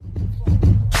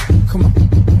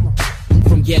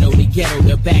ghetto,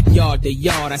 the backyard, the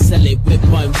yard. I sell it with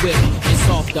one whip. It's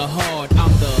off the hard.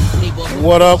 I'm the neighborhood.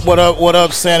 What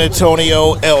up, San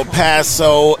Antonio, El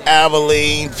Paso,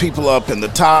 Abilene, people up in the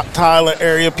Tyler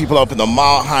area, people up in the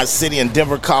Mile High City in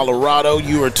Denver, Colorado.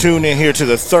 You are tuned in here to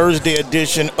the Thursday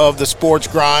edition of the Sports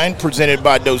Grind, presented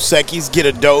by Dos Equis. Get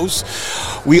a dose.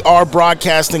 We are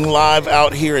broadcasting live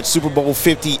out here at Super Bowl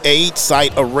 58,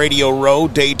 site of Radio Row,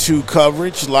 day 2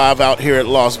 coverage, live out here at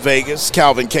Las Vegas.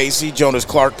 Calvin Casey, Jonas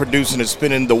Clark producing and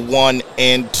spinning the 1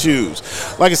 and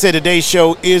 2s. Like I said, today's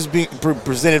show is being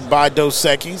presented by Dos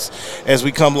Equis as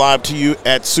we come live to you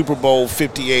at Super Bowl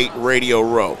 58 Radio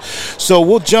Row. So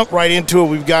we'll jump right into it.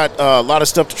 We've got a lot of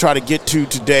stuff to try to get to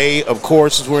today. Of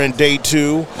course, as we're in day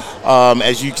 2,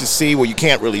 as you can see, well, you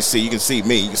can't really see. You can see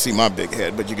me. You can see my big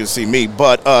head, but you can see me.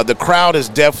 But the crowd has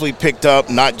definitely picked up,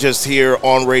 not just here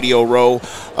on Radio Row,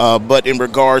 but in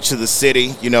regards to the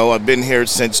city. You know, I've been here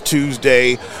since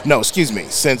Tuesday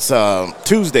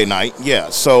night. Yeah,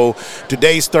 so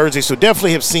today's Thursday. So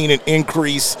definitely have seen an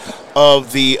increase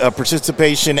of the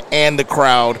participation and the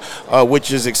crowd,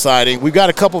 which is exciting. We've got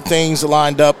a couple things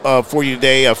lined up for you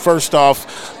today. First off,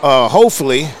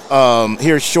 hopefully,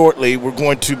 here shortly, we're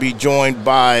going to be joined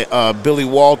by Billy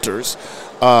Walters,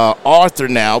 author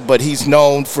now, but he's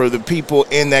known for the people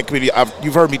in that community.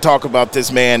 You've heard me talk about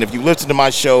this man. If you listen to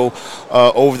my show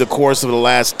over the course of the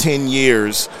last 10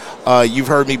 years, you've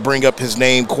heard me bring up his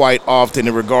name quite often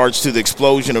in regards to the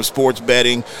explosion of sports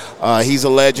betting. He's a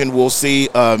legend. We'll see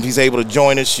if he's able to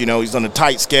join us. You know, he's on a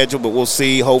tight schedule, but we'll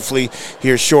see hopefully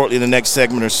here shortly in the next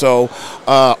segment or so.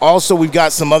 Also, we've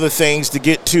got some other things to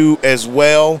get to as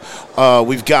well.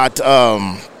 We've got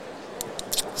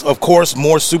of course,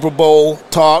 more Super Bowl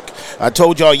talk. I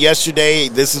told y'all yesterday,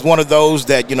 this is one of those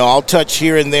that, you know, I'll touch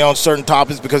here and there on certain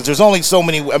topics because there's only so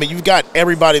many. I mean, you've got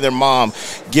everybody, their mom,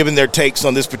 giving their takes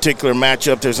on this particular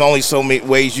matchup. There's only so many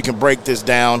ways you can break this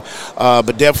down,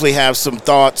 but definitely have some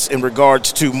thoughts in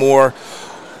regards to more.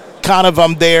 Kind of,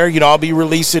 I'm there. You know, I'll be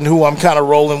releasing who I'm kind of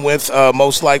rolling with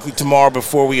most likely tomorrow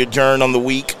before we adjourn on the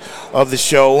week of the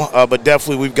show. But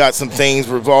definitely we've got some things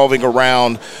revolving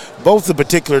around both the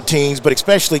particular teams, but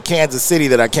especially Kansas City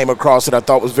that I came across that I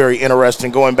thought was very interesting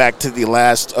going back to the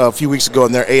last few weeks ago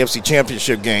in their AFC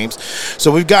Championship games.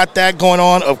 So we've got that going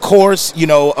on. Of course, you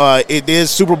know, it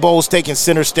is Super Bowl's taking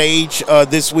center stage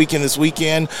this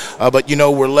weekend. But, you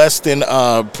know, we're less than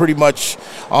pretty much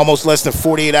almost less than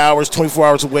 48 hours, 24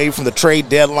 hours away from the trade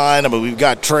deadline. I mean, we've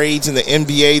got trades in the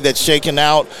NBA that's shaking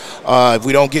out. If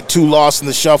we don't get too lost in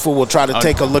the shuffle, we'll try to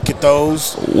take a look at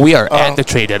those. We are at the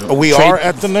trade deadline. We are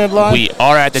at the deadline? We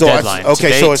are at the deadline.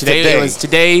 So it's today. It was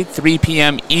today, 3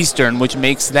 p.m. Eastern, which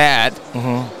makes that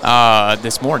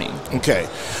this morning. Okay.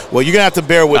 Well, you're going to have to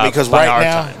bear with me because right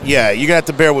now, you're going to have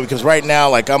to bear with me because right now,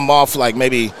 like, I'm off like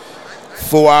maybe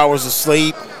 4 hours of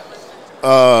sleep.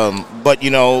 But,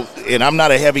 you know, and I'm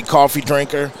not a heavy coffee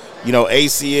drinker. You know,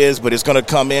 AC is, but it's going to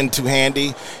come in too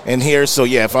handy in here. So,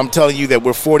 yeah, if I'm telling you that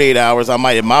we're 48 hours, I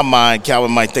might, in my mind, Calvin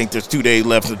might think there's 2 days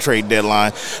left of the trade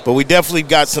deadline. But we definitely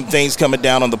got some things coming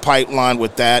down on the pipeline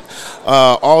with that.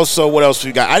 Also, what else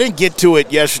we got? I didn't get to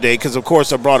it yesterday because, of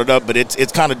course, I brought it up, but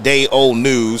it's kind of day-old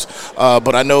news.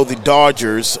 But I know the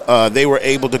Dodgers, they were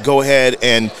able to go ahead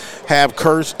and have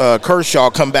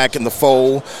Kershaw come back in the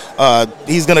fold.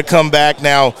 He's going to come back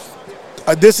now.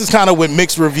 This is kind of with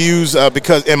mixed reviews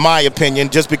because, in my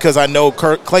opinion, just because I know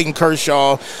Clayton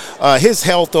Kershaw, his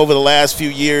health over the last few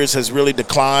years has really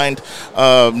declined.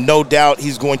 No doubt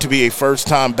he's going to be a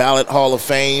first-time ballot Hall of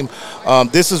Fame.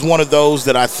 This is one of those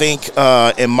that I think,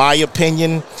 in my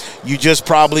opinion, you just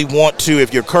probably want to,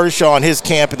 if you're Kershaw and his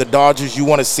camp at the Dodgers, you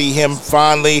want to see him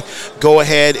finally go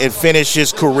ahead and finish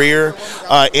his career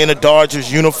in a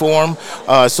Dodgers uniform.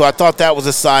 So I thought that was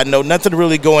a side note. Nothing to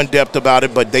really go in depth about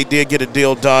it, but they did get a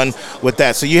deal done with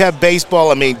that. So you have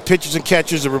baseball. I mean, pitchers and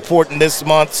catchers are reporting this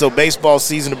month, so baseball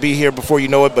season will be here before you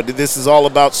know it. But this is all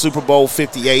about Super Bowl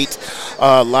 58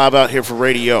 live out here for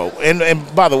radio.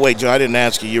 And by the way, Joe, I didn't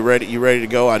ask you. You ready? You ready to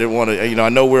go? I didn't want to. You know, I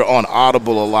know we're on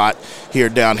Audible a lot here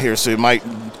down here, so it might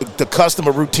the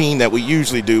customer routine that we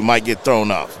usually do might get thrown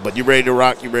off. But you ready to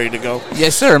rock? You ready to go?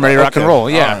 Yes, sir. I'm ready to rock and roll.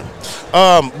 Yeah.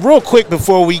 Right. Real quick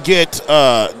before we get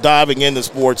diving into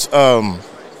sports.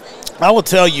 I will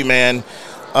tell you, man,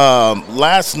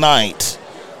 last night,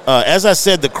 as I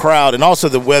said, the crowd and also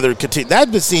the weather continued.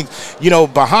 That's been seen, you know,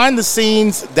 behind the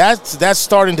scenes, that's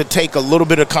starting to take a little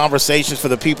bit of conversations for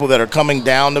the people that are coming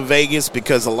down to Vegas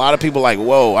because a lot of people are like,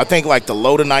 whoa, I think like the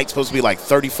low tonight's supposed to be like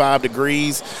 35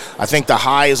 degrees. I think the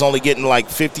high is only getting like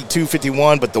 52,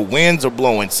 51, but the winds are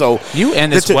blowing. So you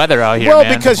and this weather out here, well,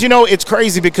 man. because, you know, it's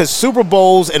crazy because Super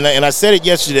Bowls, and I said it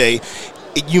yesterday,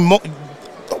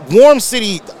 warm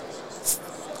city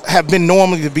have been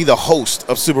normally to be the host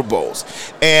of Super Bowls.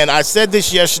 And I said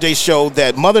this yesterday's show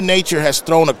that Mother Nature has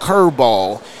thrown a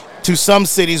curveball to some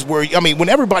cities where, I mean, when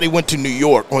everybody went to New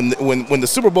York, when the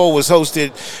Super Bowl was hosted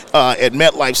at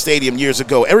MetLife Stadium years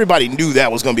ago, everybody knew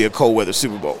that was going to be a cold weather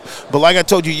Super Bowl. But like I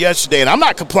told you yesterday, and I'm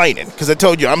not complaining because I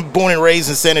told you I'm born and raised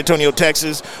in San Antonio,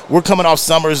 Texas. We're coming off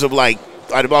summers of like,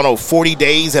 I don't know, 40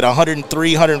 days at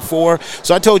 103, 104.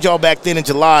 So I told y'all back then in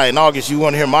July and August, you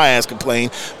want to hear my ass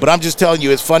complain. But I'm just telling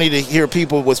you, it's funny to hear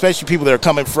people, especially people that are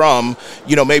coming from,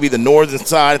 maybe the northern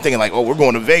side, thinking like, oh, we're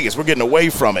going to Vegas. We're getting away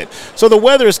from it. So the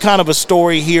weather is kind of a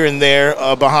story here and there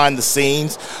behind the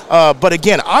scenes. But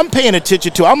again, I'm paying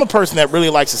attention to, I'm a person that really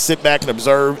likes to sit back and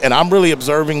observe. And I'm really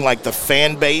observing like the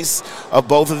fan base of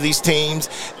both of these teams.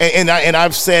 And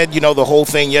I've said, the whole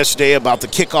thing yesterday about the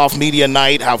kickoff media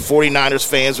night, how 49ers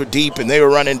fans were deep and they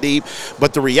were running deep.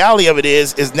 But the reality of it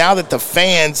is now that the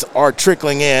fans are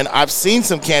trickling in, I've seen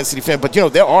some Kansas City fans, but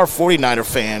there are 49er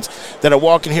fans that are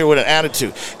walking here with an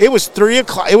attitude. It was 3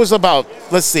 o'clock. It was about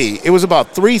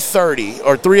 3:30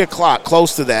 or 3 o'clock,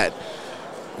 close to that,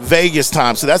 Vegas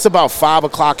time. So that's about 5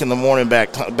 o'clock in the morning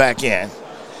back in.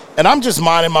 And I'm just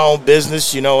minding my own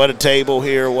business, at a table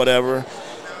here or whatever.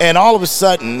 And all of a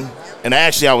sudden, and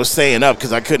actually I was staying up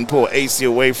because I couldn't pull AC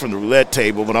away from the roulette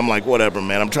table, but I'm like, whatever,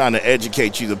 man. I'm trying to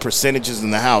educate you. The percentages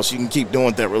in the house, you can keep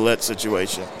doing that roulette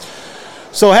situation.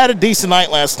 So I had a decent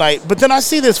night last night, but then I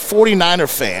see this 49er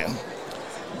fan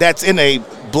that's in a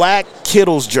black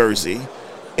Kittles jersey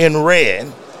in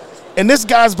red, and this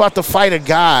guy's about to fight a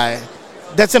guy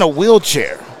that's in a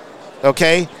wheelchair,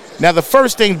 okay? Now, the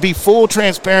first thing, to be full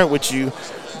transparent with you,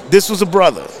 this was a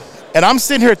brother. And I'm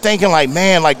sitting here thinking like,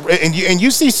 man, like, and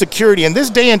you see security in this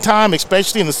day and time,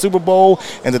 especially in the Super Bowl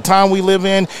and the time we live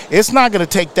in, it's not going to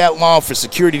take that long for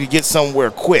security to get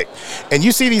somewhere quick. And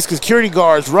you see these security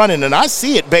guards running, and I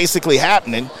see it basically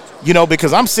happening,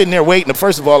 because I'm sitting there waiting.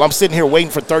 First of all, I'm sitting here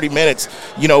waiting for 30 minutes,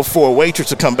 for a waitress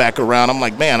to come back around. I'm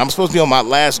like, man, I'm supposed to be on my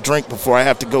last drink before I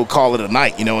have to go call it a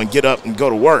night, and get up and go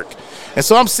to work. And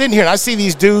so I'm sitting here, and I see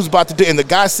these dudes about to do, and the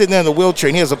guy sitting there in the wheelchair,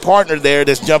 and he has a partner there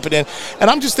that's jumping in. And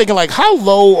I'm just thinking, like, how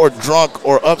low or drunk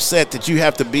or upset that you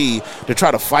have to be to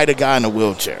try to fight a guy in a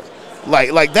wheelchair?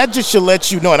 Like that just should let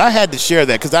you know. And I had to share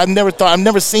that because I've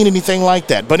never seen anything like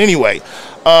that. But anyway,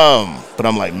 but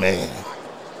I'm like, man,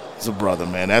 it's a brother,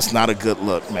 man. That's not a good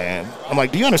look, man. I'm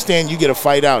like, do you understand you get a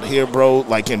fight out here, bro,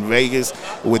 like in Vegas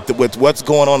with what's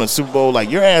going on in Super Bowl?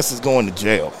 Like, your ass is going to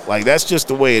jail. Like, that's just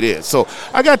the way it is. So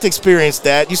I got to experience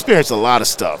that. You experience a lot of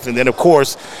stuff. And then, of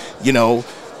course,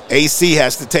 AC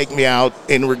has to take me out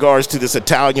in regards to this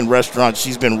Italian restaurant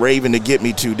she's been raving to get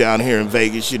me to down here in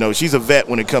Vegas. She's a vet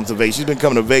when it comes to Vegas. She's been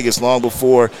coming to Vegas long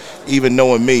before even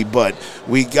knowing me, but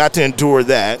we got to endure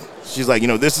that. She's like,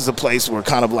 this is a place where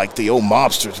kind of like the old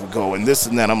mobsters would go and this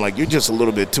and that. I'm like, you're just a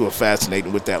little bit too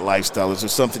fascinated with that lifestyle. Is there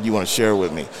something you want to share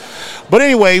with me? But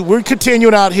anyway, we're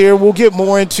continuing out here. We'll get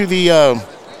more into the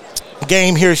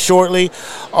game here shortly.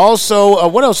 Also,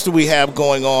 what else do we have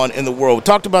going on in the world? We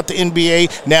talked about the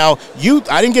NBA. Now,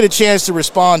 I didn't get a chance to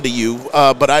respond to you,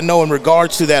 but I know in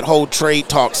regards to that whole trade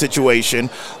talk situation,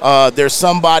 there's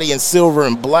somebody in silver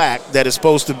and black that is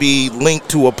supposed to be linked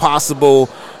to a possible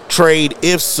trade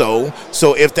so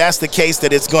if that's the case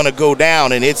that it's going to go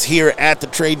down and it's here at the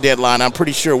trade deadline, I'm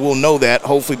pretty sure we'll know that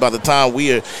hopefully by the time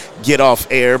we get off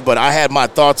air. But I had my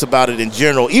thoughts about it in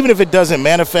general. Even if it doesn't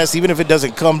manifest, even if it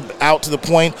doesn't come out to the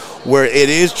point where it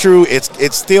is true,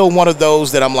 it's still one of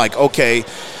those that I'm like, okay,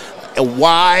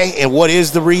 why and what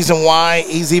is the reason why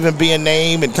he's even being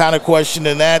named and kind of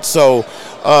questioning that. So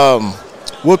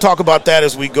we'll talk about that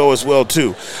as we go as well,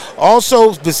 too.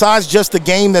 Also, besides just the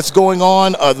game that's going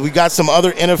on, we got some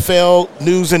other NFL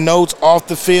news and notes off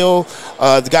the field.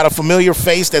 Got a familiar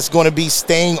face that's going to be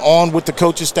staying on with the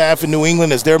coaching staff in New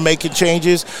England as they're making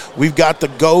changes. We've got the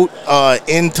GOAT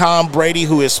in Tom Brady,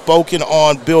 who has spoken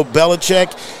on Bill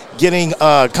Belichick getting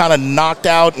kind of knocked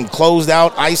out and closed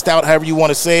out, iced out, however you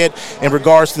want to say it, in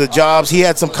regards to the jobs. He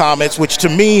had some comments, which to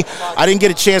me, I didn't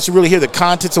get a chance to really hear the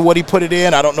contents of what he put it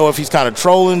in. I don't know if he's kind of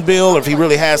trolling Bill or if he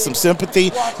really has some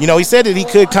sympathy. He said that he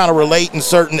could kind of relate in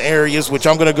certain areas, which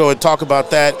I'm going to go and talk about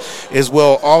that as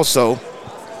well also.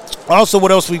 Also,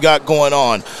 what else we got going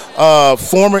on?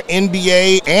 Former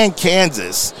NBA and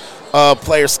Kansas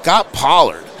player Scott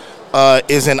Pollard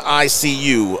is in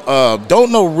ICU.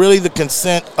 Don't know really the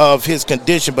consent of his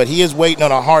condition, but he is waiting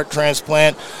on a heart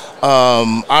transplant.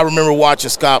 I remember watching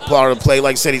Scott Pollard play.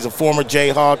 Like I said, he's a former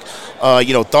Jayhawk.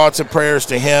 Thoughts and prayers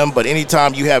to him. But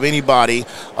anytime you have anybody,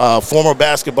 former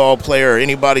basketball player or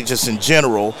anybody just in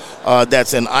general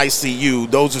that's in ICU,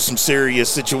 those are some serious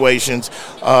situations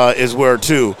as well,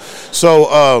 too.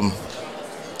 So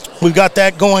We've got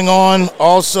that going on.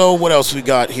 Also, what else we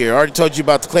got here? I already told you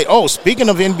about the Clay. Oh, speaking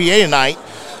of NBA tonight,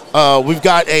 we've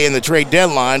got in the trade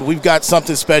deadline, we've got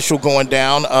something special going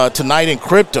down tonight in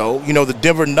crypto. You know, the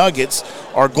Denver Nuggets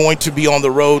are going to be on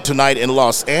the road tonight in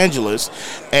Los Angeles,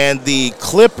 and the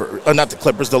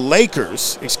the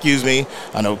Lakers, excuse me.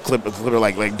 I know Clipper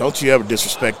like, don't you ever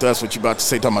disrespect us, what you about to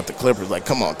say, talking about the Clippers. Like,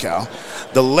 come on, Cal.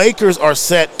 The Lakers are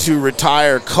set to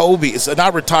retire Kobe. It's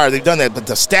not retire, they've done that, but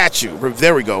the statue,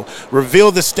 there we go,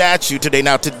 reveal the statue today.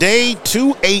 Now, today,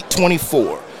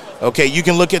 2/8/24. Okay, you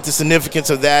can look at the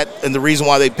significance of that and the reason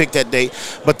why they picked that date.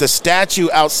 But the statue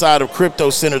outside of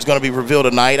Crypto Center is going to be revealed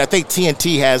tonight. I think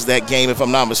TNT has that game, if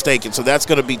I'm not mistaken. So that's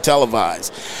going to be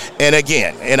televised. And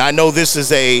again, and I know this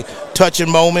is a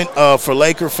touching moment for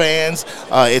Laker fans.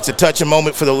 It's a touching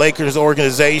moment for the Lakers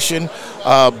organization.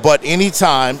 But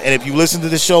anytime, and if you listen to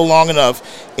the show long enough,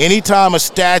 anytime a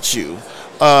statue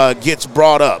gets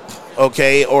brought up,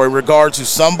 okay, or in regards to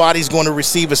somebody's going to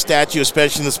receive a statue,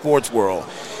 especially in the sports world,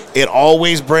 it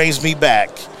always brings me back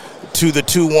to the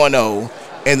 210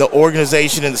 and the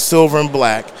organization in the silver and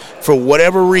black, for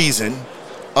whatever reason,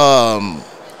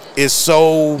 is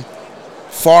so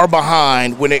far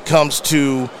behind when it comes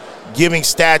to giving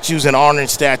statues and honoring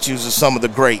statues of some of the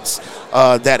greats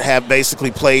that have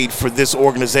basically played for this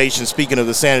organization, speaking of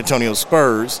the San Antonio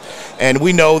Spurs. And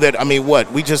we know that,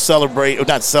 we just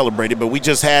but we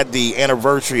just had the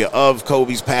anniversary of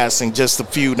Kobe's passing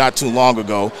not too long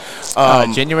ago.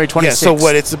 January 26th. Yeah, so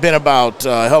it's been about,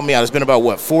 help me out, it's been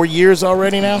about, 4 years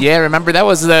already now? Yeah, remember, that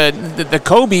was the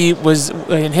Kobe was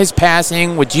in his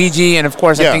passing with Gigi, and of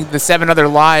course, I think the 7 other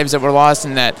lives that were lost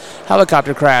in that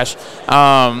helicopter crash.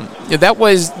 That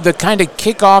was the kind of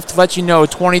kickoff to let you know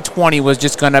 2020 was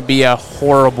just going to be a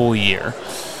horrible year.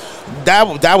 That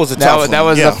was a tough one. That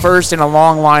was the first in a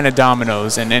long line of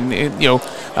dominoes, and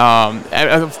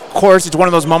of course, it's one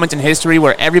of those moments in history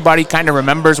where everybody kind of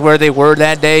remembers where they were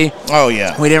that day. Oh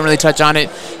yeah, we didn't really touch on it,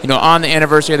 on the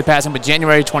anniversary of the passing, but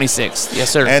January 26th, yes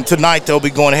sir. And tonight they'll be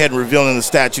going ahead and revealing the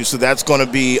statue, so that's going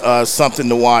to be something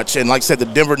to watch. And like I said, the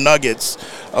Denver Nuggets,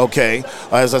 okay,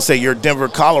 as I say, your Denver,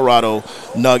 Colorado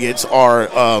Nuggets are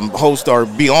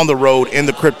be on the road in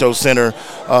the Crypto Center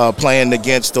playing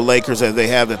against the Lakers as they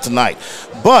have it tonight.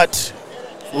 But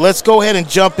let's go ahead and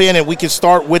jump in, and we can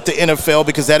start with the NFL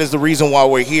because that is the reason why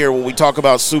we're here when we talk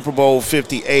about Super Bowl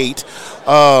 58.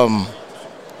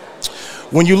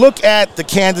 When you look at the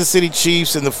Kansas City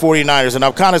Chiefs and the 49ers, and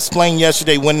I've kind of explained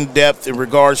yesterday, went in depth in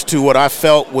regards to what I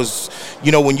felt was,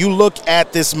 when you look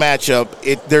at this matchup,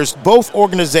 there's both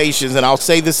organizations, and I'll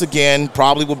say this again,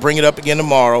 probably will bring it up again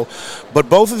tomorrow, but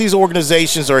both of these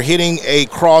organizations are hitting a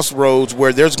crossroads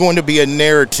where there's going to be a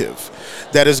narrative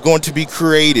that is going to be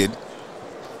created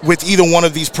with either one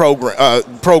of these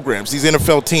programs, these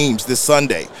NFL teams this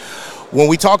Sunday. When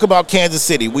we talk about Kansas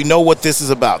City, we know what this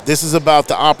is about. This is about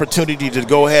the opportunity to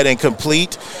go ahead and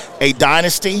complete a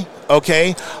dynasty, okay?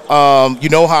 You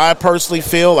know how I personally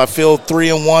feel. I feel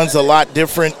 3-1's a lot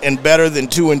different and better than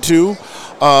 2-2.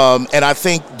 And I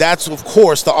think that's, of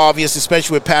course, the obvious,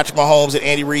 especially with Patrick Mahomes and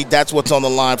Andy Reid. That's what's on the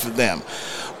line for them.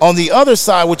 On the other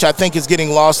side, which I think is getting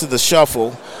lost in the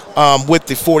shuffle with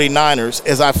the 49ers,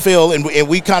 as I feel, and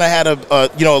we kind of had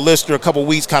a listener a couple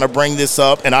weeks kind of bring this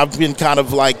up, and I've been kind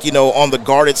of on the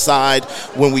guarded side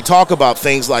when we talk about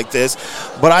things like this.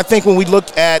 But I think when we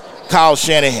look at Kyle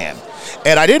Shanahan,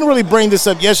 and I didn't really bring this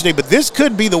up yesterday, but this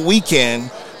could be the weekend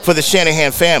for the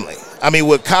Shanahan family.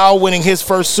 With Kyle winning his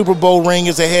first Super Bowl ring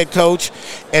as a head coach,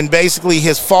 and basically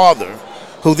his father,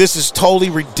 who this is totally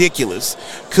ridiculous,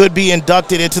 could be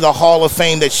inducted into the Hall of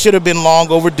Fame that should have been long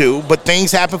overdue, but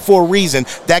things happen for a reason.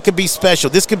 That could be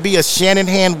special. This could be a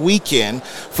Shanahan weekend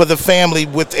for the family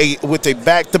with a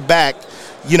back-to-back,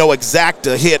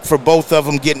 exacta hit for both of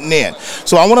them getting in.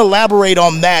 So I want to elaborate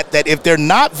on that if they're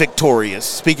not victorious,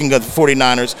 speaking of the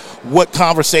 49ers, what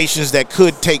conversations that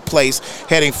could take place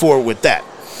heading forward with that.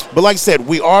 But like I said,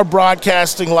 we are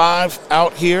broadcasting live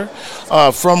out here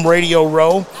from Radio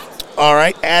Row. All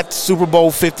right, at Super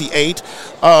Bowl 58.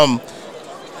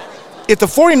 If the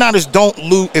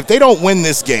 49ers if they don't win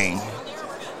this game,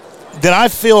 then I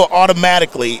feel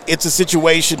automatically it's a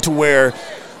situation to where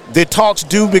the talks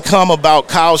do become about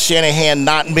Kyle Shanahan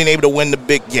not being able to win the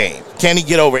big game. Can he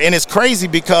get over? And it's crazy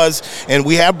because, and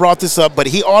we have brought this up, but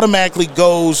he automatically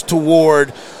goes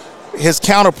toward his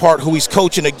counterpart who he's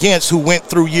coaching against, who went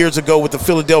through years ago with the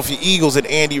Philadelphia Eagles and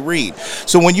Andy Reid.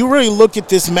 So when you really look at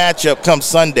this matchup come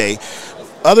Sunday,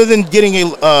 other than getting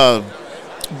a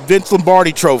Vince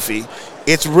Lombardi trophy,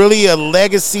 it's really a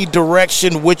legacy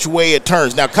direction which way it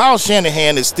turns. Now, Kyle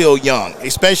Shanahan is still young,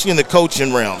 especially in the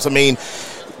coaching realms.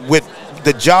 With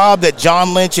the job that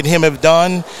John Lynch and him have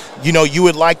done, you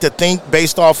would like to think,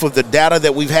 based off of the data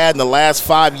that we've had in the last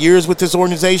 5 years with this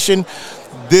organization,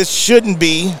 this shouldn't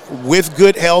be, with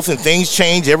good health, and things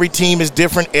change. Every team is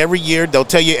different every year. They'll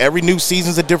tell you every new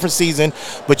season's a different season,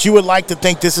 but you would like to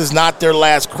think this is not their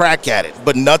last crack at it,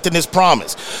 but nothing is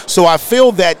promised. So I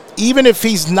feel that even if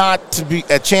he's not to be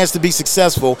a chance to be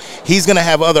successful, he's going to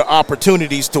have other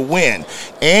opportunities to win.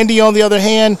 Andy, on the other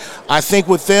hand, I think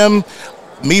with them,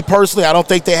 me personally, I don't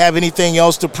think they have anything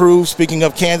else to prove, speaking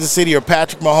of Kansas City or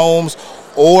Patrick Mahomes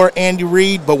or Andy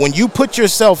Reid. But when you put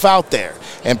yourself out there,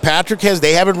 and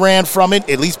they haven't ran from it,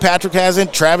 at least Patrick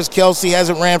hasn't, Travis Kelce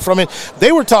hasn't ran from it.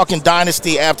 They were talking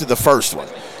dynasty after the first one.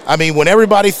 I mean, when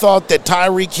everybody thought that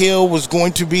Tyreek Hill was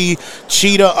going to be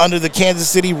Cheetah under the Kansas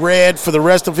City Red for the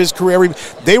rest of his career,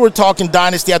 they were talking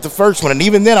dynasty at the first one. And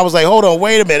even then, I was like, hold on,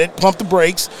 wait a minute, pump the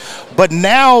brakes. But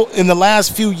now, in the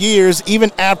last few years,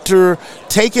 even after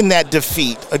taking that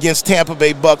defeat against Tampa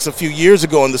Bay Bucks a few years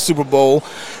ago in the Super Bowl,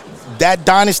 that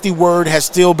dynasty word has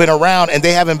still been around, and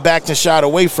they haven't backed and shied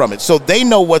away from it. So they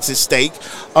know what's at stake.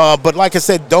 But like I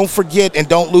said, don't forget and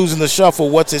don't lose in the shuffle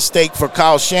what's at stake for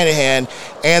Kyle Shanahan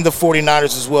and the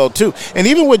 49ers as well, too. And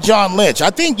even with John Lynch, I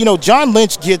think, John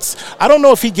Lynch I don't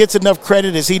know if he gets enough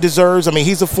credit as he deserves. I mean,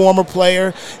 he's a former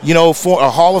player, for a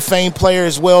Hall of Fame player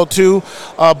as well, too.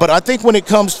 But I think when it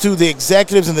comes to the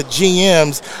executives and the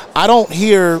GMs, I don't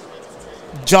hear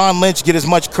John Lynch get as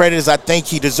much credit as I think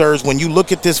he deserves when you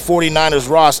look at this 49ers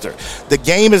roster. The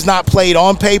game is not played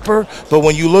on paper, but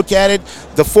when you look at it,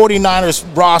 the 49ers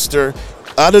roster,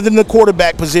 other than the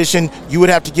quarterback position, you would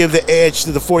have to give the edge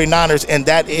to the 49ers, and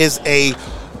that is a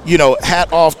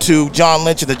hat off to John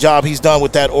Lynch and the job he's done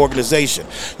with that organization.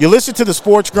 You listen to the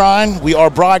Sports Grind. We are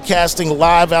broadcasting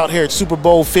live out here at Super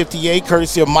Bowl 58,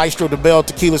 courtesy of Maestro DeBell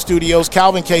Tequila Studios.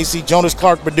 Calvin Casey, Jonas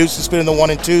Clark producing, spinning the 1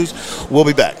 and 2s. We'll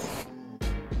be back.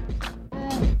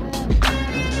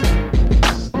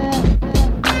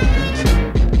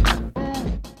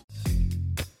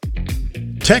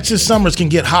 Texas summers can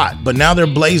get hot, but now they're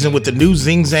blazing with the new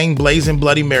Zing Zang Blazing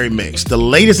Bloody Mary Mix. The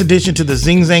latest addition to the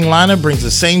Zing Zang lineup brings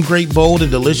the same great, bold, and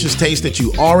delicious taste that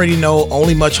you already know,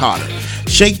 only much hotter.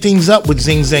 Shake things up with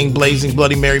Zing Zang Blazing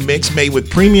Bloody Mary Mix, made with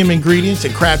premium ingredients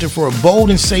and crafted for a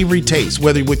bold and savory taste,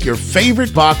 whether with your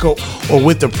favorite vodka or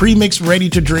with the pre-mixed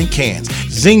ready-to-drink cans.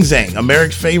 Zing Zang,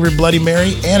 America's favorite Bloody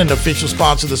Mary and an official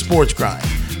sponsor of the Sports Grind.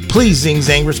 Please Zing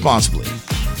Zang responsibly.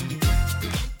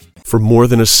 For more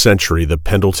than a century, the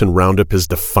Pendleton Roundup has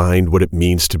defined what it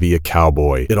means to be a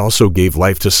cowboy. It also gave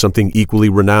life to something equally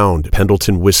renowned,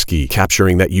 Pendleton Whiskey,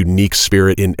 capturing that unique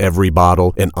spirit in every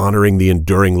bottle and honoring the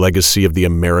enduring legacy of the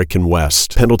American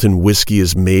West. Pendleton Whiskey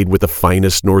is made with the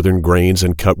finest northern grains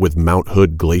and cut with Mount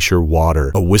Hood Glacier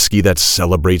water, a whiskey that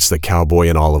celebrates the cowboy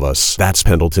in all of us. That's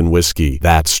Pendleton Whiskey.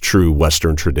 That's true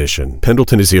Western tradition.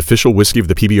 Pendleton is the official whiskey of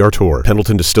the PBR Tour.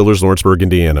 Pendleton Distillers, Lawrenceburg,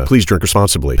 Indiana. Please drink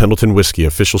responsibly. Pendleton Whiskey,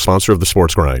 official sponsor of the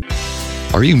Sports Grind.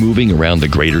 Are you moving around the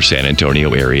greater San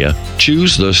Antonio area?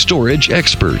 Choose the storage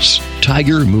experts,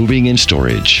 Tiger Moving and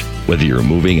Storage. Whether you're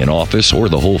moving an office or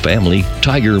the whole family,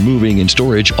 Tiger Moving and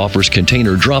Storage offers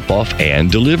container drop-off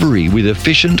and delivery with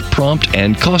efficient, prompt,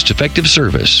 and cost-effective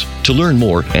service. To learn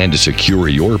more and to secure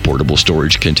your portable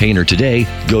storage container today,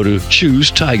 go to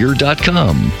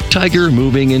ChooseTiger.com. Tiger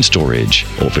Moving and Storage,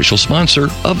 official sponsor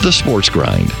of the Sports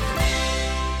Grind.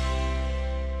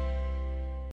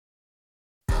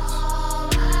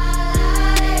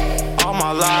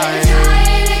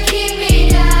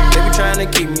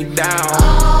 Keep me down.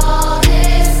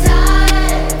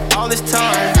 All this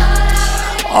time.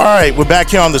 All right, we're back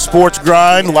here on the Sports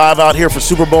Grind, live out here for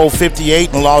Super Bowl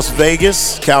 58 in Las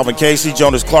Vegas. Calvin Casey,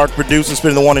 Jonas Clark producing,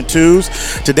 spinning the 1 and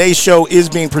 2s. Today's show is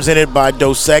being presented by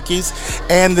Dos Equis,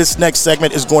 and this next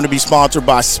segment is going to be sponsored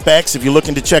by Specs. If you're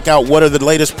looking to check out what are the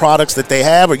latest products that they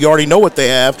have, or you already know what they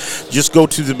have, just go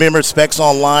to the member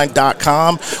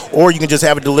specsonline.com, or you can just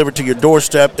have it delivered to your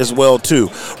doorstep as well, too.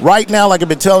 Right now, like I've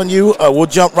been telling you, we'll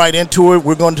jump right into it.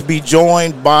 We're going to be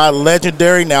joined by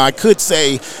legendary, now I could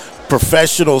say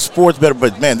professional sports bettor,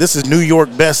 but man, this is New York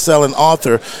best-selling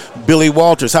author Billy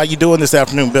Walters. How you doing this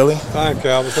afternoon, Billy? Fine,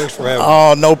 Calvin. Thanks for having me.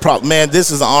 Oh, no problem. Man,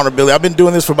 this is an honor, Billy. I've been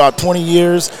doing this for about 20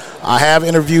 years. I have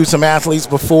interviewed some athletes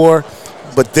before,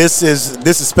 but this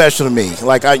is special to me.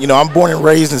 Like, I'm born and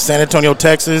raised in San Antonio,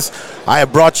 Texas. I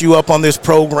have brought you up on this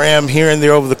program here and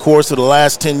there over the course of the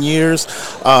last 10 years.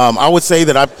 I would say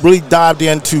that I really dived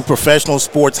into professional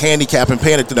sports handicapping,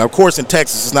 paying it. Now, of course, in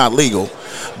Texas, it's not legal.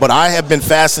 But I have been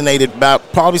fascinated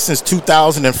about probably since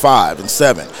 2005 and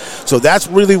 7. So that's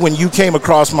really when you came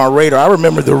across my radar. I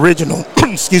remember the original,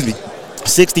 excuse me,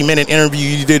 60-minute interview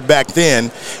you did back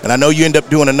then, and I know you end up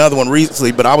doing another one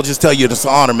recently, but I will just tell you it's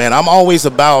an honor, man. I'm always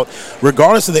about,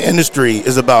 regardless of the industry,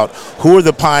 is about who are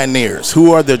the pioneers,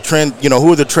 who are the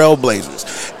who are the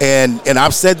trailblazers, and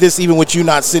I've said this even with you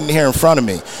not sitting here in front of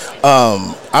me.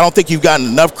 I don't think you've gotten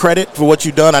enough credit for what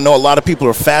you've done. I know a lot of people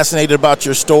are fascinated about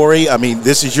your story. I mean,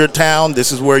 this is your town.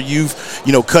 This is where you've,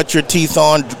 cut your teeth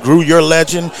on, grew your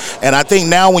legend. And I think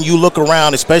now when you look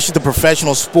around, especially the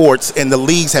professional sports and the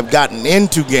leagues have gotten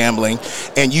into gambling,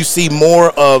 and you see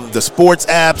more of the sports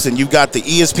apps, and you've got the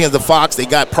ESPN, the Fox, they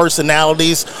got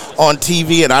personalities on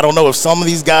TV. And I don't know if some of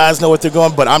these guys know what they're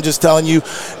going, but I'm just telling you,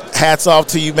 hats off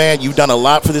to you, man. You've done a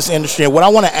lot for this industry. And what I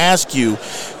want to ask you,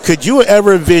 could you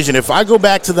ever envision, if I go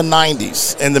back to the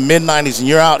 90s and the mid-90s and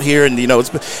you're out here and,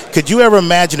 could you ever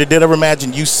imagine, or did ever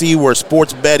imagine you see where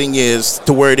sports betting is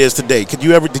to where it is today? Did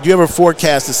you ever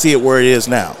forecast to see it where it is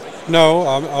now? No,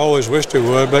 I always wished it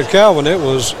would. But, Calvin, it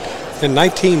was in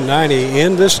 1990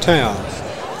 in this town,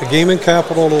 the gaming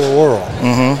capital of the world.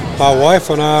 Mm-hmm. My wife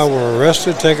and I were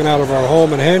arrested, taken out of our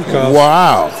home in handcuffs.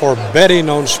 Wow. For betting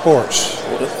on sports.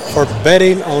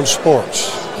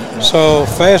 So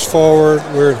fast forward,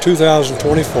 we're in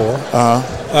 2024.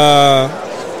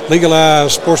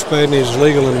 Legalized sports betting is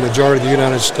legal in the majority of the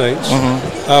United States.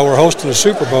 Mm-hmm. We're hosting the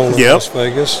Super Bowl in Las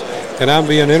Vegas, and I'm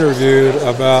being interviewed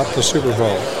about the Super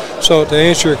Bowl. So to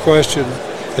answer your question,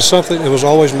 it's something that was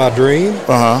always my dream,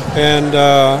 and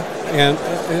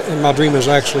my dream has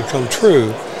actually come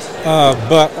true.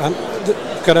 But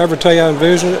could I ever tell you I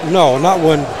envision it? No, not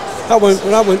when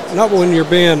you're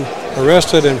being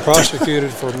arrested and prosecuted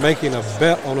for making a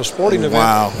bet on a sporting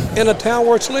event in a town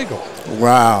where it's legal.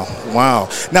 Wow.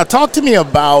 Now talk to me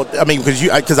about,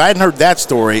 because I hadn't heard that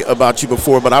story about you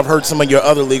before, but I've heard some of your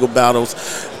other legal battles.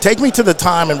 Take me to the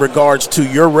time in regards to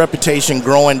your reputation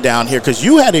growing down here, because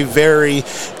you had a very,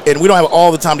 and we don't have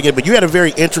all the time to get, but you had a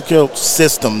very intricate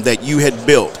system that you had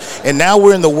built. And now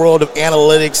we're in the world of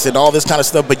analytics and all this kind of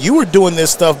stuff, but you were doing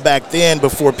this stuff back then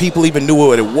before people even knew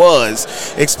what it was.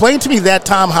 Explain to me that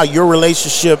time how your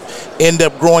relationship ended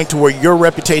up growing to where your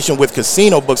reputation with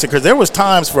casino books, because there was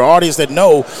times for audience that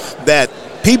know that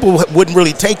people wouldn't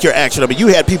really take your action. You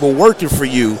had people working for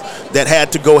you that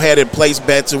had to go ahead and place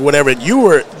bets or whatever. And you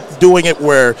were doing it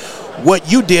where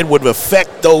what you did would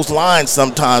affect those lines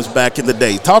sometimes back in the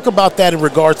day. Talk about that in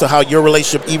regards to how your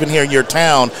relationship, even here in your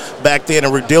town back then,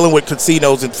 and we're dealing with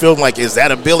casinos and feeling like, is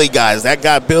that a Billy guy? Is that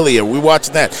guy Billy? Are we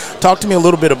watching that? Talk to me a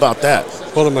little bit about that.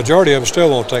 Well, the majority of them still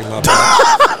won't take my bets.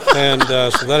 And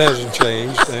so that hasn't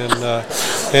changed.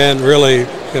 And really,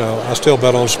 I still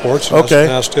bet on sports.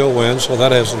 And I still win, so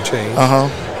that hasn't changed.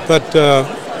 But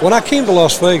when I came to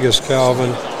Las Vegas,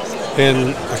 Calvin,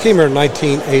 and I came here in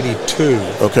 1982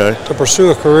 to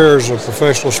pursue a career as a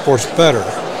professional sports bettor.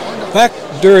 Back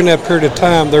during that period of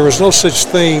time, there was no such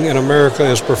thing in America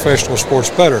as professional sports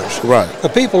bettors. Right. The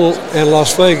people in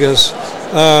Las Vegas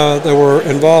that were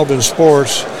involved in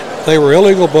sports, they were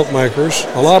illegal bookmakers.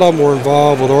 A lot of them were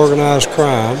involved with organized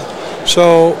crime.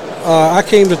 So I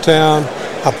came to town.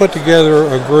 I put together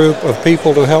a group of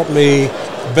people to help me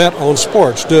bet on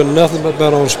sports, doing nothing but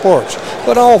bet on sports.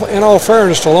 But in all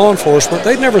fairness to law enforcement,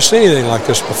 they'd never seen anything like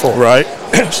this before. Right.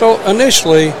 So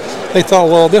initially, they thought,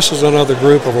 well, this is another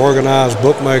group of organized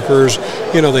bookmakers.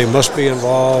 They must be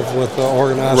involved with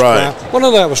organized crime. Well,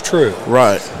 none of that was true.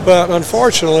 Right. But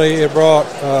unfortunately, it brought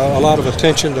a lot of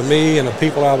attention to me and the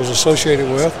people I was associated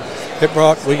with.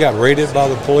 We got raided by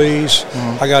the police.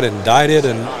 I got indicted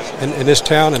in this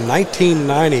town in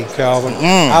 1990, Calvin.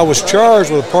 I was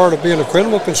charged with part of being a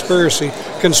criminal conspiracy,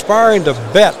 conspiring to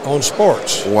bet on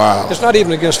sports. Wow. It's not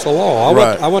even against the law.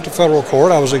 I went to federal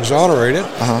court. I was exonerated,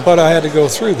 but I had to go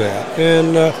through that.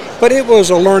 But it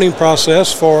was a learning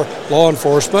process for law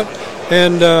enforcement.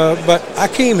 But I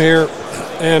came here,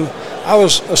 and I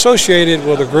was associated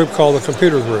with a group called the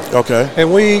Computer Group. Okay.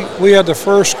 And we had the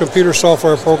first computer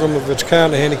software program of its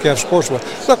kind to handicap sportsmen.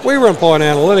 Look, we were employing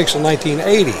analytics in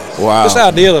 1980. Wow. This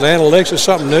idea that analytics is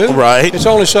something new. Right. It's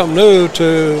only something new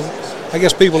to, I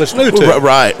guess, people it's new to.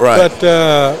 Right. But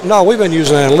no, we've been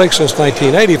using analytics since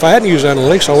 1980. If I hadn't used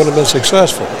analytics, I wouldn't have been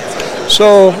successful.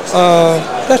 So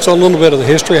that's a little bit of the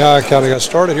history, how I kind of got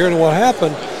started here. And what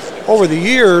happened over the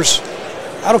years,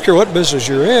 I don't care what business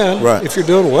you're in. Right. If you're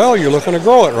doing well, you're looking to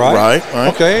grow it, right?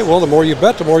 Right. Okay, well, the more you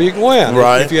bet, the more you can win.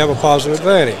 Right. If you have a positive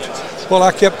advantage. Well,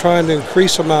 I kept trying to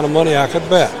increase the amount of money I could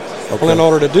bet. Okay. Well, in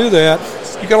order to do that,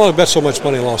 you can only bet so much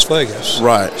money in Las Vegas.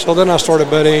 Right. So then I started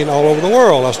betting all over the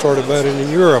world. I started betting in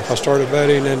Europe. I started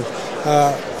betting in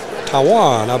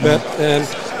Taiwan. I bet in,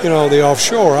 the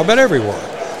offshore. I bet everywhere.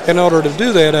 In order to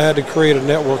do that, I had to create a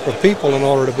network of people in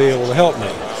order to be able to help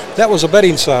me. That was the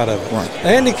betting side of it. Right. The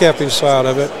handicapping side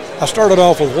of it, I started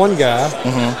off with one guy.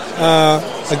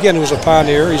 Again, he was a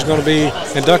pioneer. He's going to be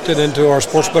inducted into our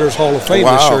Sports Bettors Hall of Fame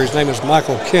this year. His name is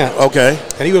Michael Kent. Okay.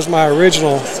 And he was my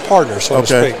original partner, so to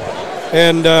speak.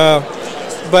 And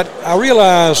but I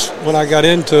realized when I got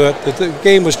into it that the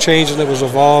game was changing, it was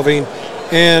evolving.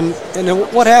 And then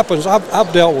what happens,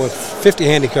 I've dealt with 50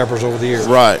 handicappers over the years.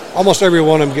 Right. Almost every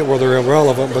one of them get where they're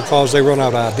irrelevant because they run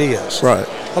out of ideas. Right.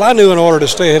 Well, I knew in order to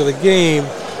stay ahead of the game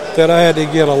that I had to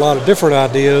get a lot of different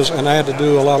ideas, and I had to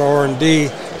do a lot of R&D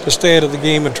to stay ahead of the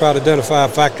game and try to identify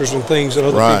factors and things that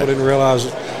other people didn't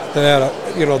realize that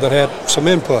had some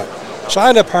input. So I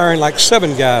ended up hiring like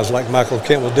 7 guys like Michael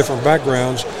Kent with different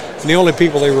backgrounds, and the only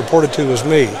people they reported to was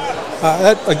me.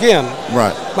 There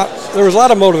was a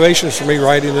lot of motivations for me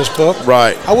writing this book.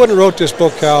 Right. I wouldn't have wrote this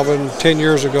book, Calvin, 10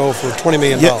 years ago for $20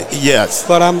 million. Yes.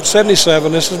 But I'm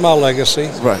 77. This is my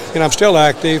legacy. Right. And I'm still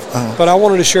active. But I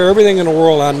wanted to share everything in the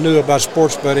world I knew about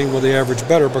sports betting with the average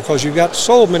bettor, because you've got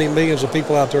so many millions of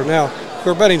people out there now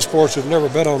who are betting sports who've never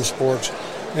bet on sports.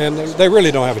 And they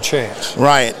really don't have a chance.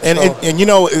 Right. And you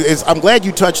know, I'm glad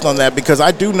you touched on that, because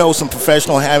I do know some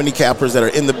professional handicappers that are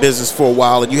in the business for a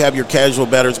while, and you have your casual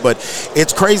bettors, but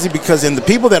it's crazy because in the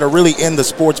people that are really in the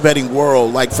sports betting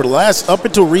world, like for the last, up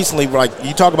until recently, like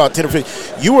you talk about 10 or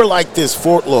 15, you were like this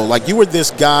Fort Low, like you were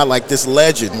this guy, like this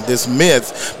legend, this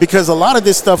myth, because a lot of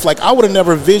this stuff, like I would have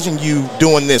never envisioned you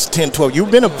doing this 10, 12.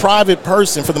 You've been a private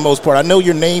person for the most part. I know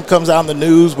your name comes out in the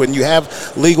news when you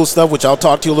have legal stuff, which I'll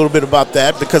talk to you a little bit about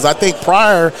that, because I think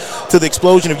prior to the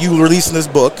explosion of you releasing this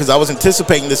book, because I was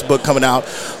anticipating this book coming out,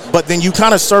 but then you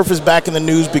kind of surfaced back in the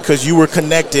news because you were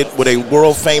connected with a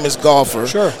world famous golfer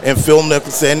and Phil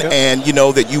Mickelson, and you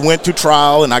know that you went to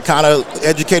trial, and I kind of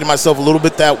educated myself a little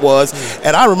bit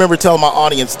and I remember telling my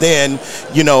audience then,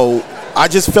 you know, I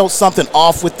just felt something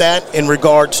off with that in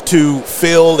regards to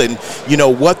Phil and, you know,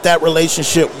 what that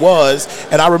relationship was.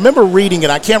 And I remember reading,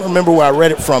 and I can't remember where I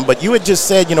read it from, but you had just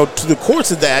said, you know, to the course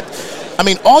of that, I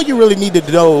mean, all you really needed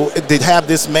to know to have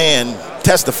this man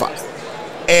testify.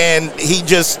 And he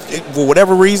just, for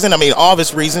whatever reason, I mean,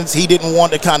 obvious reasons, he didn't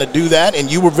want to kind of do that.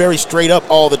 And you were very straight up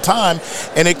all the time.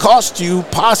 And it cost you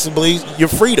possibly your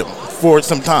freedom for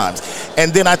some times.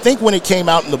 And then I think when it came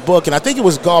out in the book, and I think it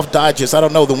was Golf Digest, I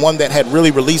don't know, the one that had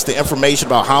really released the information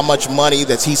about how much money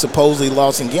that he supposedly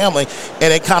lost in gambling,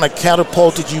 and it kind of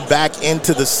catapulted you back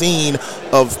into the scene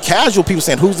of casual people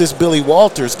saying, who's this Billy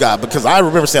Walters guy? Because I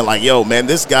remember saying, like, yo, man,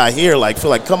 this guy here, like, feel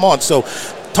like, come on. So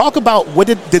talk about,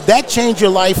 did that change your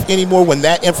life anymore when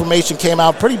that information came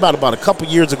out? Pretty about a couple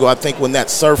years ago, I think, when that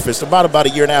surfaced, about a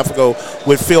year and a half ago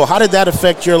with Phil. How did that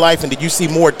affect your life, and did you see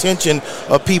more attention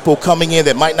of people coming in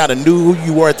that might not have knew who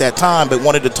you were at that time but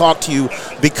wanted to talk to you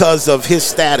because of his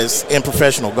status in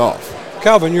professional golf?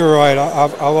 Calvin, you're right.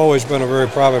 I've always been a very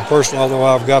private person, although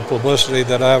I've got publicity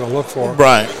that I haven't looked for.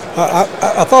 Right.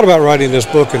 I thought about writing this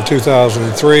book in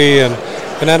 2003, and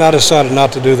then I decided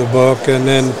not to do the book. And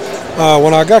then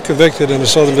when I got convicted in the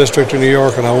Southern District of New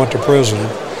York and I went to prison,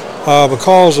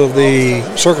 because of the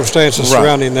circumstances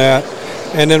surrounding that,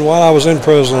 and then while I was in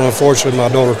prison, unfortunately, my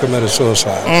daughter committed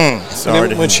suicide.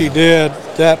 Sorry. When she did,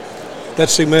 that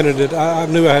cemented it. I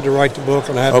knew I had to write the book,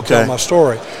 and I had to tell my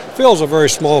story. Phil's a very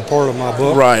small part of my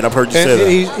book. Right, I've heard you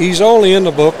say that. He's only in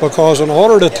the book because in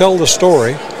order to tell the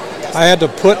story, I had to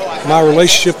put my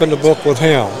relationship in the book with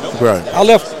him. Right. I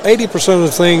left 80% of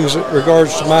the things in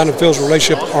regards to mine and Phil's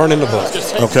relationship aren't in the book.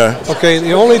 Okay,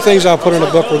 the only things I put in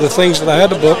the book were the things that I had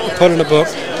to put in the book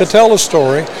to tell the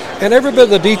story, and every bit of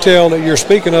the detail that you're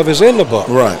speaking of is in the book.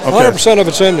 Right, okay. 100% of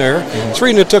it's in there. It's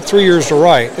reading it took 3 years to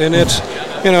write, and it's,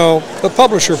 you know, the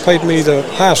publisher paid me the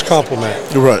highest compliment.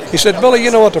 Right. He said, Billy,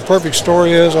 you know what the perfect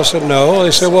story is? I said, no.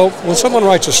 They said, well, when someone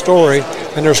writes a story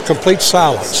and there's complete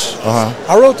silence.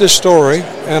 I wrote this story,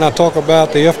 and I talk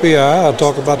about the FBI, I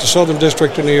talk about the Southern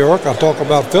District of New York, I talk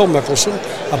about Phil Mickelson,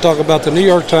 I talk about the New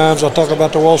York Times, I talk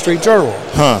about the Wall Street Journal.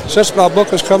 Since my book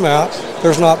has come out,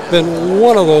 there's not been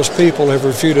one of those people have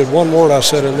refuted one word I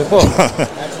said in the book.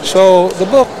 So the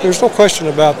book, there's no question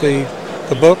about the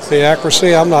book, the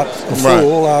accuracy. I'm not a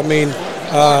fool. I mean,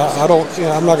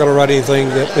 I'm not going to write anything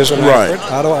that isn't accurate.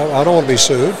 I don't want to be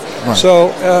sued.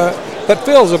 So, but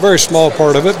Phil's a very small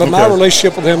part of it. But my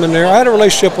relationship with him in there, I had a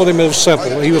relationship with him that was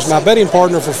simple. He was my betting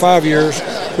partner for 5 years.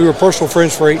 We were personal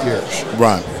friends for 8 years.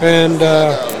 Right.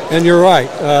 And you're right.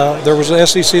 There was an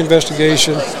SEC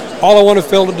investigation. All I wanted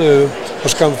Phil to do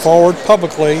was come forward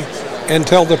publicly and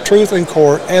tell the truth in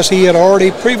court, as he had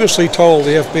already previously told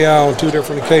the FBI on 2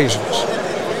 different occasions.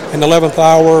 In the 11th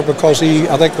hour, because he,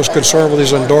 I think, was concerned with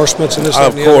his endorsements and this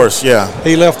and the other. Of course, yeah.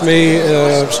 He left me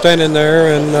standing there,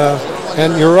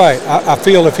 And you're right. I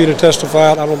feel if he'd have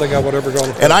testified, I don't think I would ever go to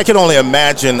prison. And I can only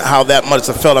imagine how that must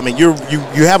have felt. I mean, you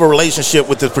have a relationship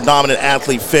with this predominant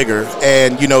athlete figure,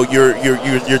 and you know you're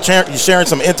sharing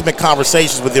some intimate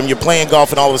conversations with him. You're playing golf,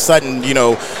 and all of a sudden, you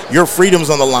know, your freedom's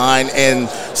on the line, and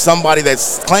somebody that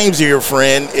claims you're your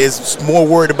friend is more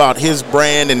worried about his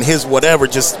brand and his whatever,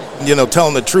 just, you know,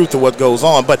 telling the truth of what goes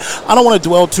on. But I don't want to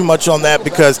dwell too much on that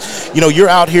because, you know, you're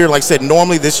out here, like I said,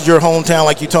 normally this is your hometown,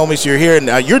 like you told me, so you're here, and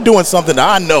now you're doing something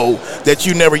that I know that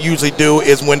you never usually do,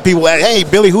 is when people ask, hey,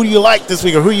 Billy, who do you like this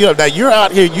week, or who you? Now you're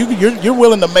out here, you're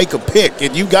willing to make a pick,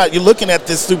 and you're looking at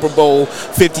this Super Bowl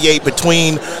 58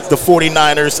 between the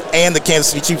 49ers and the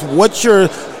Kansas City Chiefs. What's your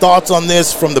thoughts on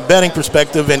this from the betting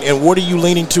perspective, and what are you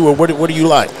leaning to, or what do you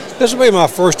like? This will be my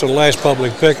first and last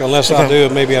public pick, unless I do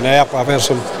maybe an app. I've had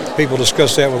some people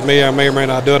discuss that with me. I may or may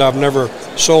not do it. I've never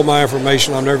sold my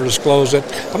information. I've never disclosed it.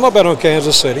 I'm going to bet on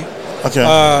Kansas City. Okay.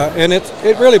 And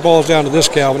it really boils down to this,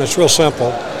 Calvin. It's real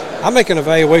simple. I make an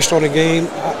evaluation on a game.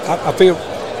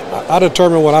 I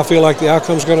determine what I feel like the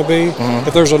outcome's going to be. Mm-hmm.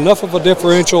 If there's enough of a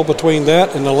differential between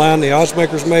that and the line the odds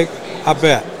makers make, I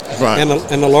bet. Right.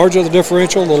 And the larger the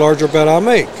differential, the larger bet I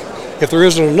make. If there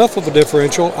isn't enough of a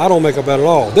differential, I don't make a bet at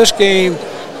all. This game,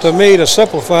 to me, to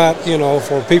simplify it, you know,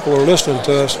 for people who are listening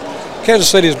to us, Kansas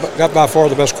City's got by far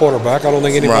the best quarterback. I don't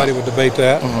think anybody would debate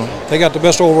that. Mm-hmm. They got the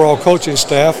best overall coaching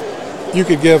staff. You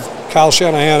could give Kyle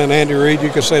Shanahan and Andy Reid, you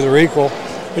could say they're equal.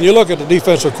 When you look at the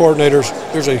defensive coordinators,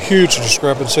 there's a huge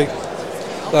discrepancy.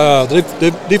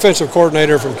 The defensive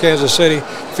coordinator from Kansas City,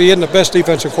 if he isn't the best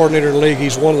defensive coordinator in the league,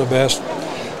 he's one of the best.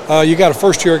 You got a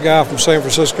first-year guy from San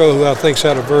Francisco who I think's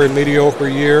had a very mediocre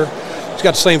year. He's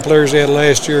got the same players he had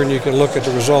last year, and you can look at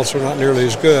the results; they're not nearly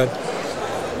as good.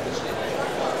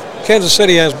 Kansas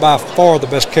City has by far the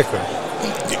best kicker.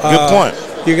 Good point.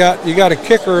 You got a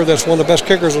kicker that's one of the best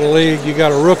kickers in the league. You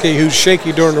got a rookie who's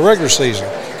shaky during the regular season.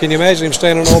 Can you imagine him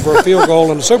standing over a field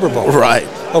goal in the Super Bowl? Right.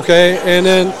 Okay, and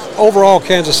then overall,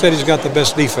 Kansas City's got the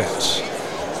best defense.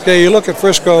 Okay, you look at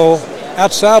Frisco.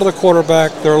 Outside of the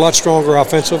quarterback, they're a lot stronger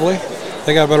offensively.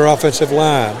 They got a better offensive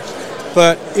line.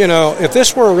 But, you know, if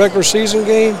this were a regular season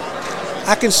game,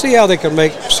 I can see how they could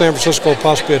make San Francisco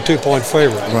possibly a 2-point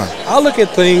favorite. Right. I look at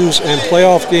things in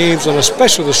playoff games, and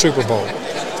especially the Super Bowl,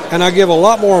 and I give a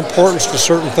lot more importance to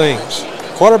certain things.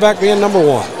 Quarterback being number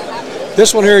one.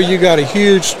 This one here, you got a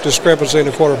huge discrepancy in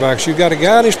the quarterbacks. You got a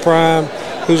guy in his prime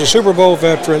who's a Super Bowl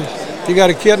veteran. You got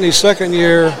a kid in his second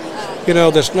year, you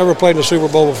know, that's never played in the Super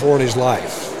Bowl before in his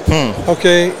life.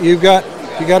 Okay, you got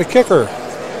a kicker,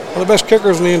 one of the best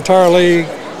kickers in the entire league,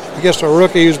 against a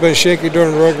rookie who's been shaky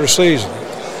during the regular season.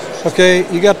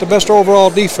 Okay, you got the best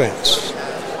overall defense.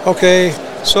 Okay,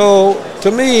 so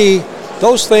to me,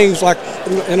 those things, like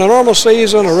in a normal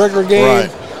season, a regular game,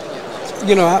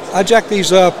 you know, I jack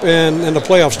these up in the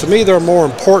playoffs. To me, they're more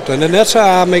important, and that's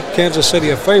how I make Kansas City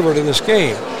a favorite in this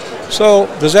game. So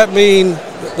does that mean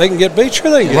they can get beat?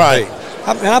 Sure, they can get beat.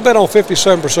 I bet on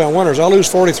 57% winners. I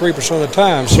lose 43% of the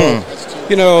time. So,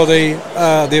 you know,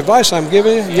 the advice I'm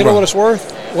giving you, you know what it's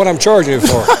worth? What I'm charging you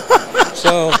for.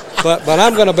 So, but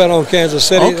I'm going to bet on Kansas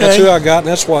City. Okay. That's who I got, and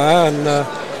that's why.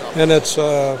 And it's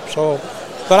so.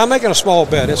 But I'm making a small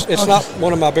bet. It's not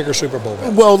one of my bigger Super Bowl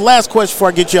bets. Well, last question before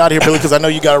I get you out of here, Billy, because I know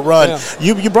you got to run.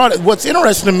 Yeah. You brought it. What's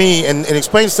interesting to me, and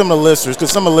explain to some of the listeners,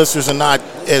 because some of the listeners are not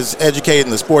as educated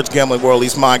in the sports gambling world, at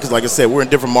least mine, because like I said, we're in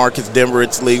different markets. Denver,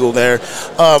 it's legal there.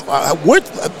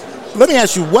 Let me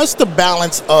ask you, what's the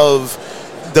balance of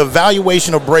the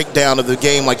valuation or breakdown of the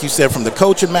game, like you said, from the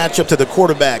coaching matchup to the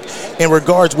quarterback, in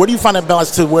regards, where do you find that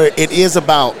balance to where it is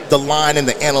about the line and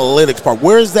the analytics part?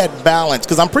 Where is that balance?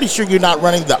 Because I'm pretty sure you're not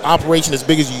running the operation as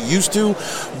big as you used to,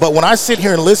 but when I sit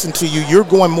here and listen to you, you're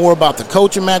going more about the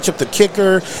coaching matchup, the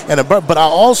kicker, but I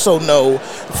also know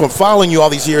from following you all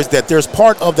these years that there's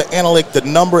part of the analytic, the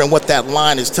number, and what that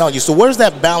line is telling you. So where's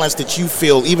that balance that you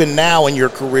feel, even now in your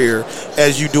career,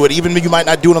 as you do it, even if you might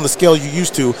not do it on the scale you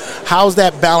used to, how's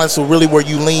that balance, or really where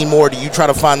you lean more? Do you try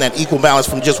to find that equal balance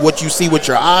from just what you see with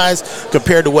your eyes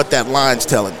compared to what that line's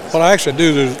telling you? Well, I actually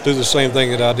do the same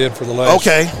thing that I did for the last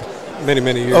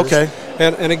many years. Okay.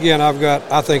 And again, I've got,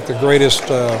 I think, the greatest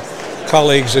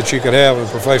colleagues that you could have in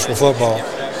professional football.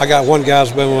 I got one guy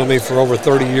who's been with me for over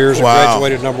 30 years and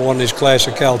graduated number one in his class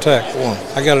at Caltech.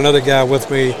 I got another guy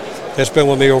with me that's been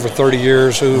with me over 30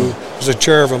 years who is a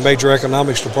chair of a major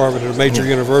economics department at a major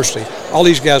university. All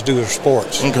these guys do their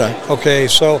sports. Okay,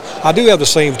 so I do have the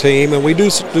same team, and we do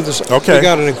this. We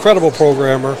got an incredible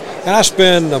programmer, and I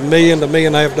spend $1 million to $1.5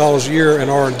 million a year in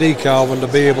R&D, Calvin, to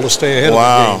be able to stay ahead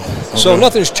of the game. So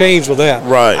nothing's changed with that.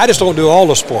 I just don't do all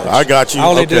the sports. I got you. I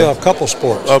only do a couple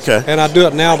sports. And I do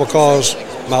it now because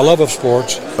my love of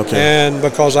sports, and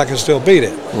because I can still beat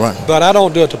it. Right. But I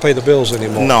don't do it to pay the bills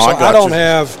anymore. No, so I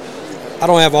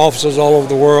don't have offices all over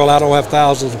the world. I don't have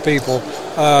thousands of people.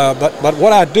 But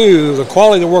what I do, the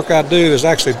quality of the work I do is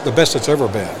actually the best it's ever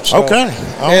been. So,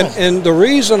 and the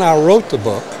reason I wrote the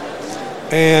book,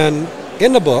 and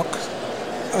in the book,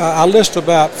 I list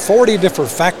about 40 different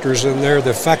factors in there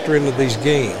that factor into these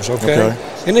games, okay?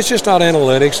 And it's just not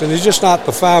analytics, and it's just not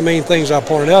the 5 main things I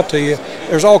pointed out to you.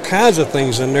 There's all kinds of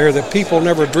things in there that people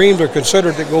never dreamed or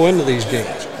considered that go into these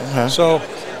games. So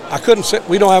I couldn't sit.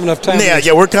 We don't have enough time.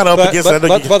 Yeah, we're kind of up against that.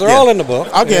 But they're all in the book.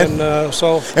 Okay.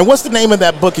 And what's the name of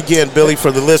that book again, Billy,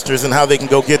 for the listeners, and how they can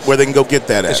go get where they can go get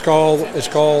that at? It's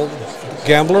called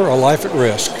Gambler, A Life at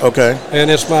Risk. Okay. And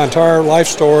it's my entire life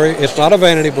story. It's not a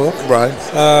vanity book. Right.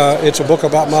 It's a book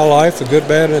about my life, the good,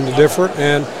 bad, and the different,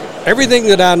 and everything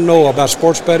that I know about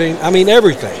sports betting. I mean,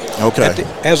 everything. Okay.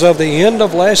 As of the end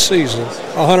of last season,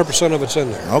 100% of it's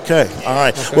in there. Okay. All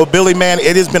right. Okay. Well, Billy, man,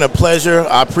 it has been a pleasure.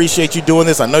 I appreciate you doing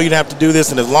this. I know you didn't have to do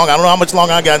this, and I don't know how much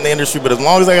longer I got in the industry, but as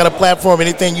long as I got a platform,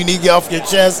 anything you need to get off your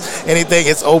chest, anything,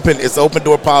 it's open. It's open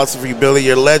door policy for you, Billy.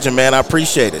 You're a legend, man. I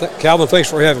appreciate it. Calvin, thanks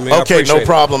for having me. Okay, no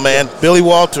problem, man. Billy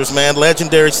Walters, man,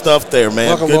 legendary stuff there, man.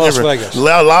 Welcome to Las Vegas.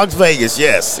 Las Vegas,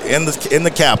 yes, in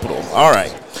the capital. All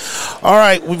right. All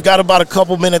right, we've got about a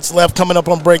couple minutes left coming up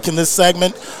on break in this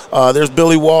segment. There's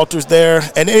Billy Walters there,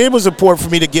 and it was important for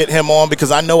me to get him on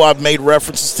because I know I've made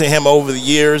references to him over the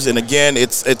years, and again,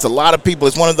 it's a lot of people.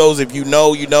 It's one of those, if you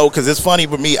know, because it's funny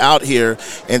for me out here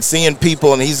and seeing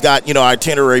people, and he's got,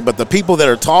 itinerary, but the people that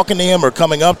are talking to him or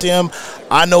coming up to him,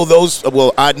 I know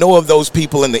of those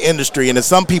people in the industry, and then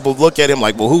some people look at him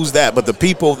like, well, who's that? But the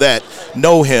people that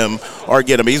know him are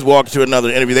getting him. He's walking to another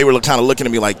interview. They were kind of looking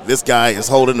at me like, this guy is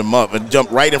holding him up, and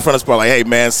jumped right in front of us, like, hey,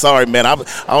 man, sorry, man. I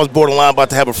was borderline about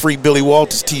to have a free Billy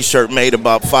Walters T-shirt made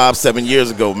about 5-7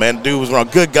 years ago, man. Dude was wrong.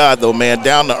 Good God, though, man,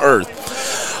 down to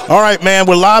earth. All right, man,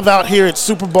 we're live out here at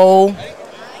Super Bowl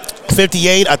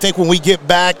 58. I think when we get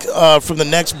back from the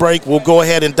next break, we'll go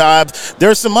ahead and dive.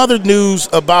 There's some other news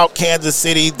about Kansas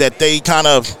City that they kind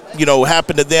of,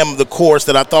 happened to them, the course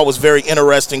that I thought was very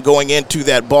interesting going into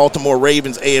that Baltimore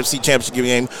Ravens AFC Championship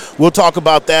game. We'll talk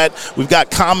about that. We've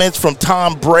got comments from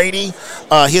Tom Brady,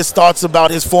 his thoughts about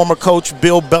his former coach,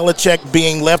 Bill Belichick,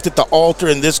 being left at the altar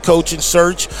in this coaching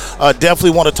search.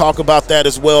 Definitely want to talk about that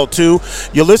as well, too.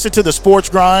 You listen to the Sports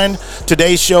Grind.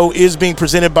 Today's show is being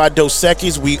presented by Dos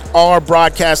Equis. We are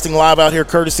broadcasting live out here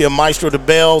courtesy of Maestro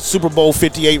DeBell, Super Bowl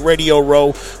 58 Radio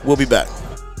Row. We'll be back.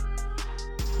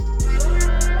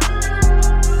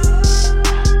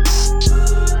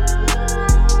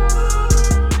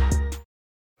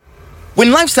 When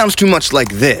life sounds too much like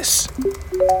this,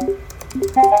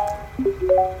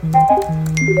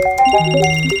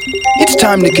 it's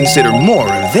time to consider more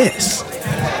of this.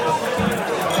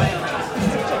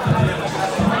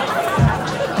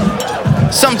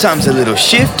 Sometimes a little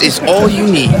shift is all you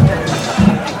need.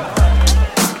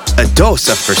 A dose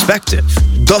of perspective.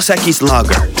 Dos Equis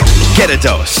Lager. Get a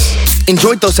dose.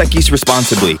 Enjoy Dos Equis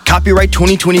responsibly. Copyright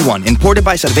 2021. Imported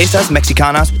by Cervezas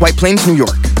Mexicanas, White Plains, New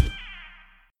York.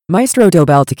 Maestro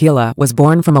Dobel Tequila was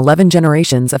born from 11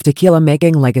 generations of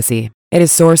tequila-making legacy. It is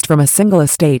sourced from a single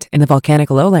estate in the volcanic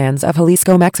lowlands of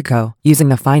Jalisco, Mexico, using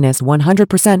the finest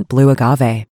 100% blue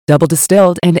agave. Double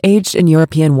distilled and aged in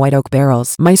European white oak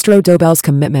barrels, Maestro Dobel's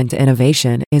commitment to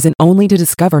innovation isn't only to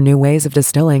discover new ways of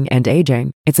distilling and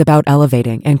aging, it's about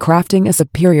elevating and crafting a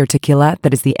superior tequila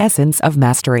that is the essence of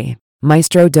mastery.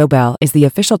 Maestro Dobel is the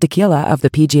official tequila of the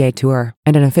PGA Tour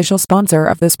and an official sponsor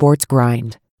of the Sports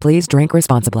Grind. Please drink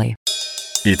responsibly.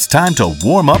 It's time to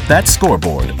warm up that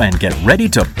scoreboard and get ready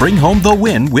to bring home the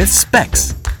win with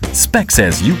Specs. Specs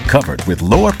has you covered with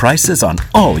lower prices on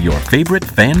all your favorite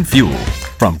fan fuel.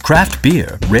 From craft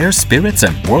beer, rare spirits,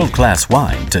 and world-class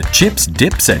wine to chips,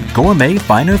 dips, and gourmet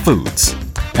finer foods.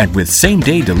 And with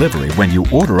same-day delivery when you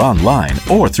order online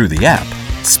or through the app,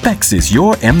 Specs is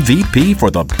your MVP for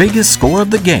the biggest score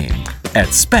of the game.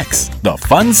 At Specs, the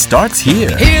fun starts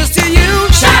here. Here's to you,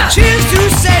 cheers to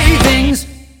savings.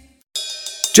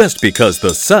 Just because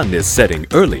the sun is setting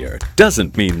earlier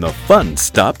doesn't mean the fun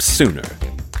stops sooner.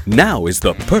 Now is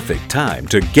the perfect time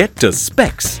to get to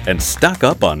Specs and stock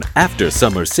up on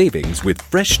after-summer savings with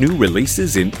fresh new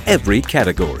releases in every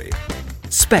category.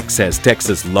 Specs has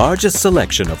Texas' largest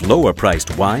selection of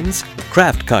lower-priced wines,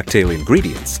 craft cocktail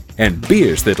ingredients, and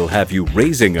beers that'll have you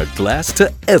raising a glass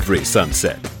to every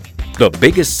sunset. The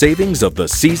biggest savings of the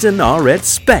season are at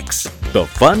Specs. The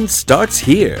fun starts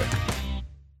here.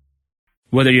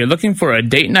 Whether you're looking for a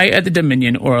date night at the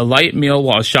Dominion or a light meal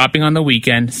while shopping on the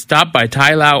weekend, stop by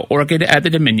Thai Lao Orchid at the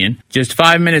Dominion. Just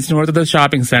 5 minutes north of the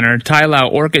shopping center, Thai Lao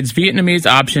Orchid's Vietnamese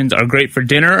options are great for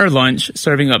dinner or lunch,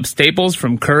 serving up staples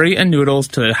from curry and noodles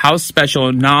to the house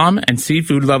special Nam and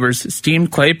seafood lovers steamed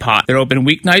clay pot. They're open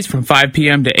weeknights from 5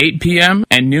 p.m. to 8 p.m.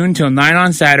 and noon till 9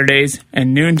 on Saturdays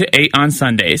and noon to 8 on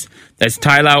Sundays. That's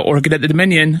Thai Lao Orchid at the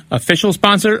Dominion, official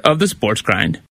sponsor of the Sports Grind.